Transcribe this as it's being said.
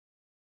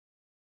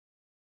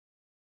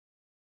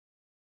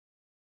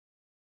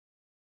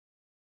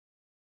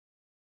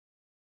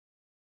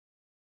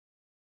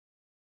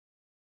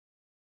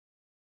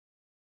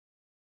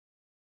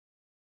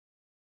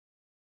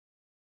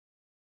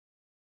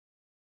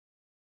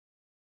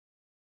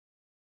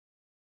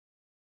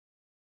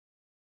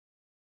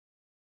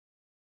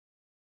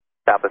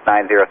Southwest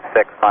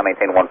 906, climb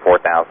maintain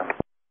 14,000.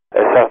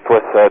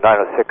 Southwest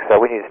 906,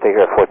 we need to stay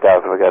here at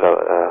 4,000. We got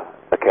a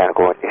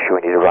mechanical issue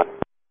we need to run.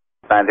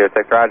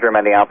 906, roger,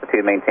 amending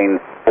altitude, maintain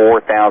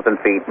 4,000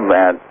 feet,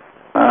 fly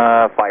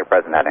your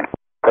present heading.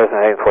 Present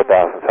heading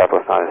 4,000,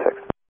 Southwest 906.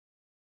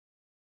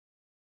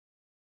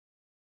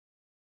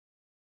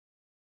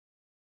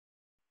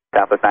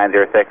 Southwest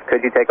 906,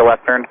 could you take a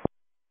left turn?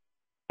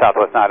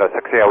 Southwest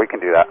 906, yeah, we can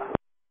do that.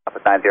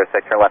 Southwest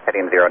 906, turn left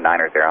heading 090.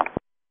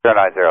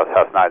 090,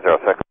 South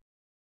 906.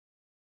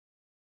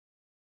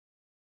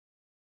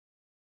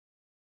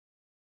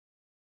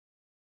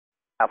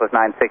 Southwest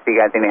 960, you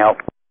guys need any help?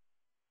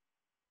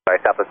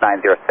 Sorry, Southwest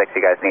 906,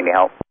 you guys need any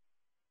help?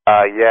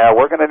 Yeah,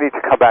 we're going to need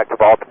to come back to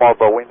Baltimore,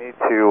 but we need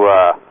to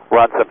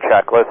run some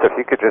checklists. If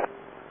you could just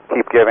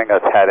keep giving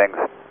us headings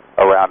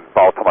around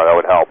Baltimore, that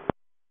would help.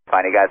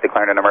 Fine, you guys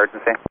declaring an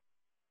emergency?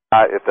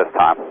 Not at this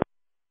time.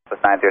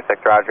 Southwest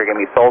 906, roger, give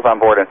me souls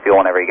on board and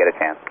fuel whenever you get a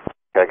chance.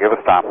 Okay, give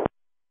us time.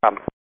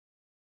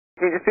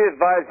 Can you just be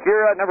advised,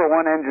 your number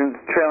 1 engine's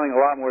trailing a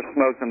lot more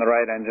smoke than the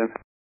right engine.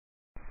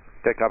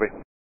 Okay, copy.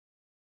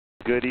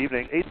 Good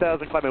evening.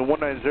 8,000 climbing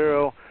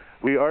 190.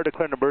 We are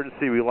declaring an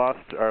emergency. We lost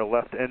our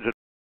left engine.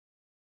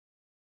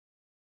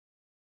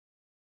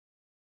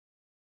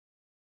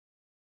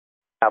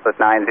 Southwest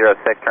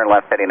 906, turn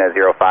left heading to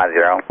 050.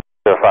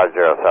 050,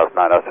 South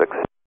 906.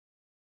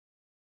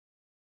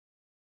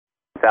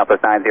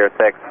 Southwest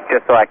 906,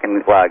 just so I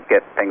can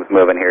get things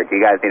moving here. Do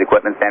you guys need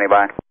equipment standing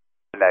by?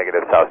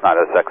 Negative, South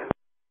 906.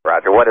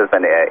 Roger. What is the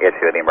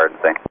issue of the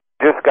emergency?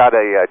 Just got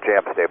a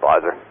jam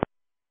stabilizer.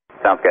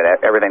 Sounds good.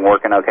 Everything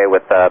working okay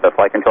with the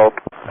flight controls?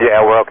 Yeah,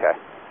 we're okay.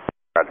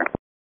 Roger.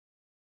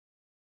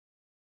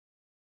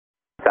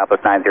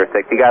 Southwest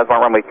 906, you guys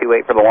want runway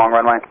 28 for the long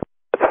runway?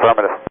 That's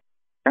affirmative.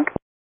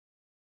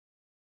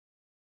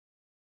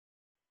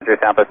 Roger,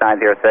 Southwest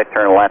 906,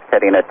 turn left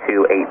heading at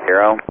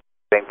 280.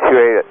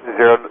 280,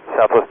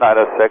 Southwest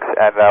 906,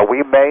 and we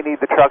may need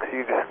the truck, so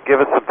you just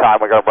give us some time.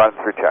 We're going to run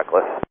through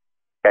checklists.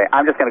 Okay,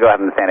 I'm just going to go ahead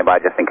and stand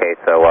by just in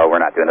case, so we're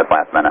not doing this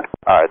last minute.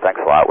 All right,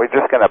 thanks a lot. We're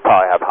just going to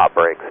probably have hot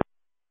brakes.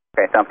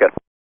 Okay, sounds good.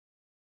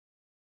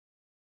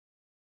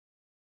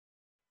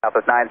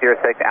 Southwest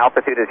 906,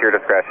 altitude is your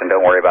discretion.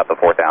 Don't worry about the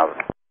 4,000.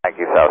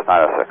 Thank you, South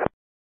 906.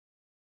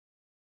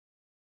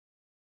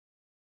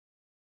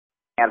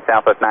 And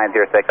Southwest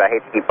 906, I hate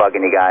to keep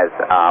bugging you guys.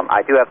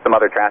 I do have some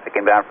other traffic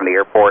inbound from the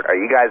airport. Are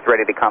you guys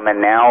ready to come in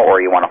now,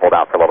 or you want to hold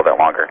out for a little bit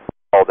longer?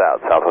 Hold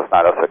out, Southwest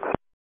 906.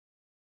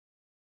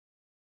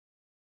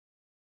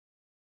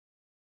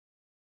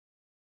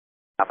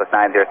 Southwest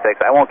 906,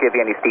 I won't give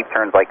you any steep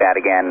turns like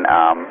that again,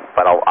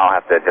 but I'll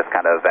have to just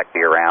kind of vector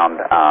you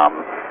around.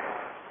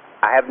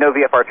 I have no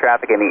VFR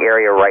traffic in the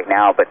area right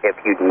now, but if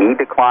you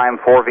need to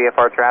climb for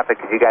VFR traffic,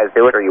 could you guys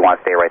do it, or you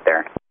want to stay right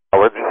there?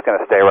 We're just going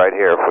to stay right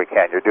here if we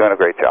can. You're doing a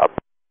great job.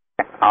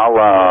 I'll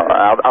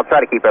try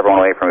to keep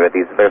everyone away from it.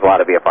 There's a lot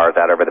of VFRs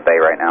out over the bay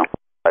right now.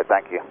 All right,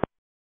 thank you.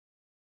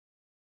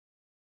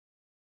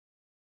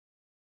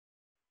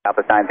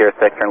 Southwest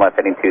 906, turn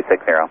left heading 260.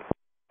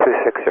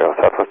 260,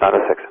 Southwest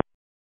 906.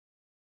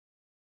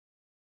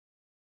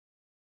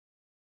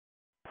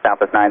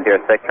 Southwest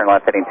 906, turn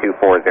left heading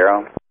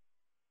 240.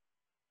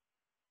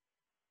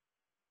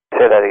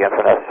 Say that again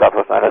for us,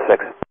 Southwest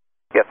 906.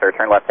 Yes, sir,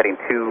 turn left heading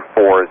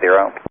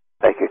 240.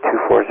 Thank you,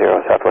 240,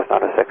 Southwest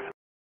 906.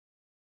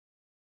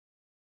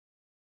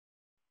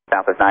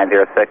 Southwest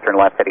 906, turn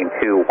left heading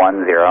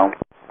 210.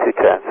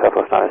 210,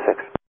 Southwest 906.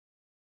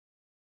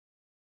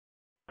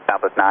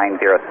 Southwest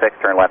 906,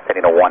 turn left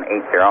heading to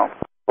 180.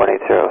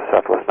 180,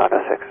 Southwest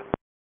 906.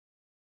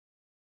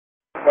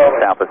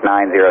 Southwest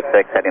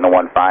 906, heading to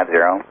 150.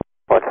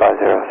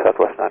 150,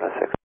 Southwest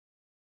 906.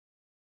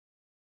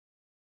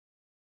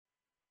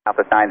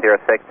 Southwest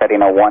 906, heading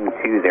to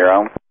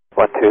 120.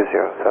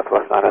 120,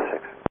 Southwest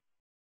 906.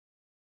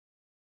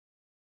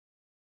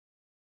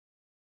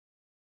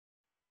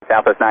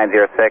 Southwest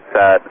 906,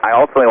 I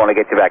ultimately want to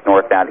get you back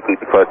northbound to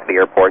keep you close to the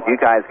airport. You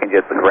guys can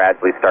just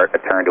gradually start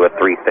to turn to a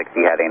 360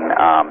 heading,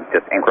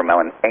 just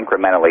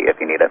incrementally if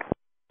you need it.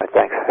 Right,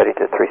 thanks. Heading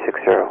to 360,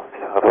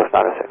 Southwest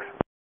 906.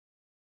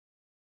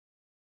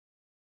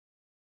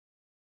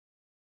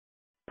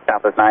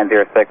 Southwest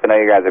 906, I know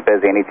you guys are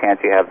busy. Any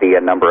chance you have the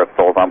number of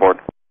souls on board?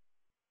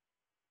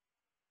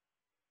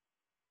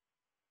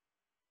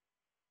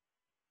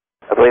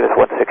 I believe it's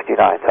 169,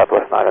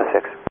 Southwest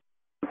 906.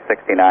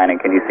 69, and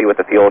can you see what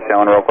the fuel is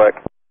showing real quick?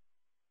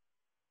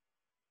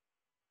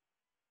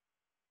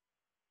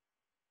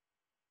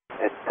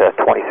 It's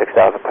 26,000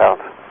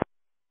 pounds.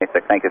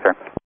 26, thank you, sir.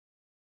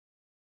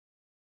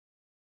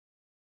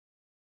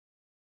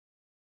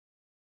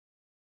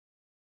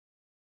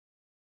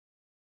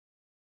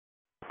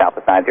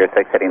 Southwest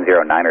 906, heading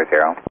 090.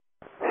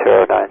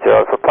 090.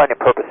 For planning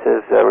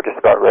purposes, we're just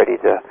about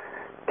ready to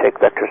take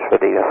vectors for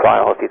the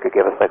final. If you could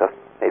give us like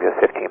maybe a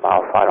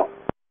 15-mile final.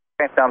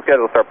 Okay, sounds good.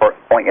 We'll start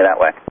pointing you that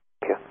way.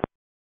 Thank you.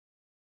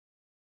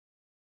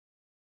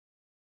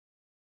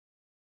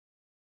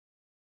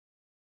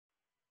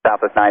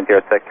 Southwest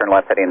 906, turn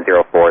left heading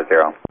 040.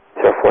 040,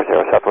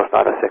 Southwest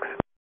 906.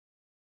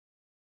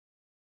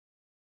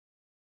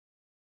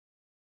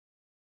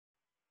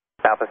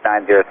 Southwest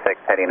 906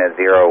 heading to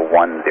 010.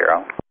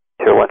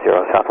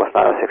 010, Southwest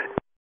 906.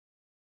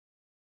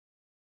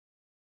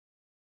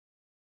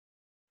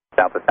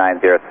 Southwest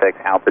 906,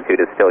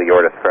 altitude is still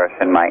your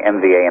discretion. My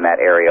MVA in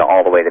that area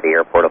all the way to the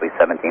airport will be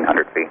 1,700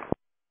 feet.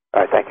 All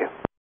right, thank you.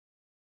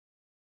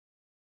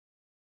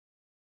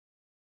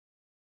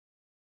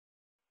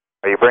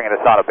 Are you bringing us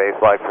on a base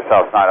leg for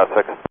South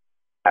 906?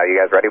 Are you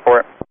guys ready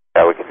for it?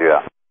 Yeah, we can do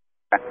that.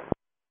 Okay.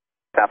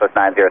 Southwest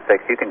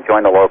 906, you can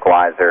join the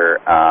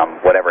localizer,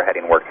 whatever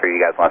heading works for you.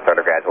 You guys want to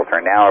start a gradual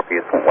turn now, or if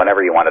you,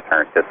 whenever you want to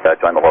turn, just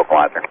join the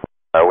localizer.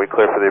 We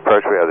clear for the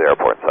approach. We have the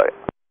airport in sight.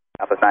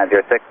 Southwest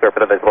 906, clear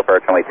for the visual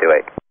approach, runway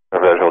 28.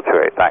 Visual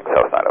 28, thanks,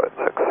 South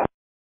 906.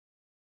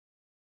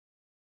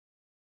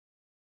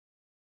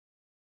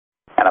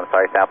 And I'm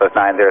sorry, Southwest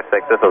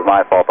 906, this was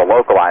my fault. The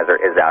localizer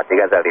is out. Do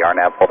you guys have the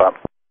RNAV pulled up?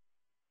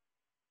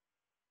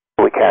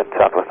 We can,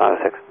 Southwest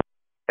 906.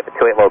 The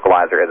 28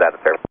 localizer is out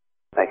of service.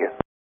 Thank you.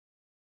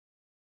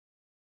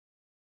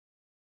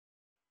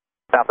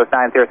 Southwest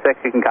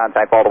 906, you can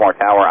contact Baltimore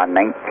Tower on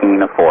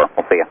 19-4.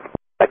 We'll see you.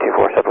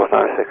 19-4, Southwest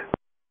 906.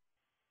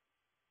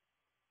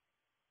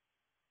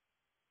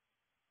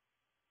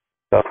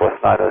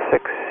 Southwest 906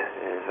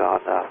 is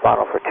on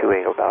final for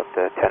 28, about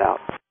 10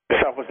 out.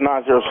 Southwest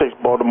 906,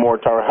 Baltimore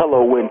Tower.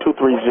 Hello, wind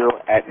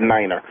 230 at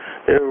Niner.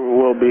 There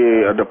will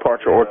be a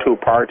departure or two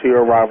prior to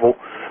your arrival.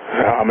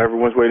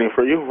 Everyone's waiting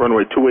for you.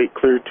 Runway 28,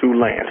 clear to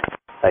land.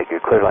 Thank you.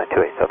 Clear line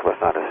 28,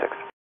 Southwest 906.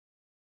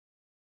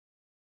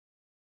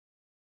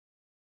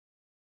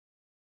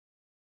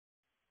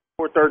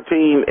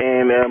 .413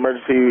 and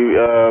emergency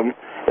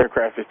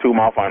aircraft is 2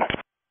 mile final.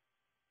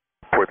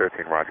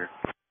 413, roger.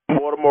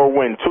 Baltimore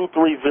wind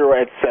 230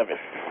 at 7.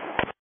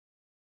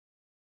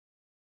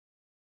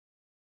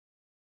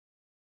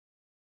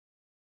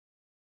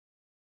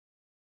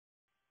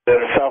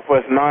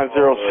 Southwest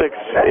 906,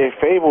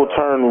 if able,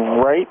 turn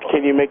right.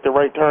 Can you make the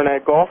right turn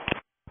at Golf?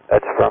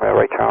 That's affirmative,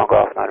 right turn on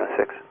Golf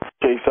 906.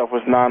 Okay,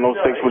 Southwest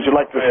 906, would you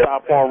like to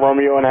stop on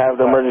Romeo and have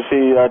the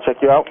emergency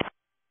check you out?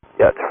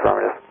 Yeah, it's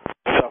affirmative.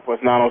 Southwest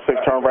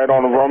 906, turn right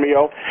on the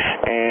Romeo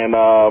and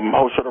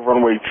hold short of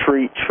runway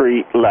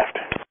 33 left.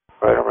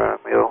 Right on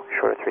Romeo,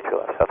 short of 32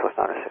 left, Southwest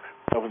 906.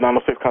 Southwest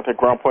 906, contact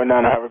ground point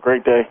 9. Have a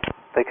great day.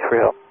 Thanks for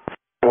your help.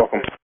 You're welcome.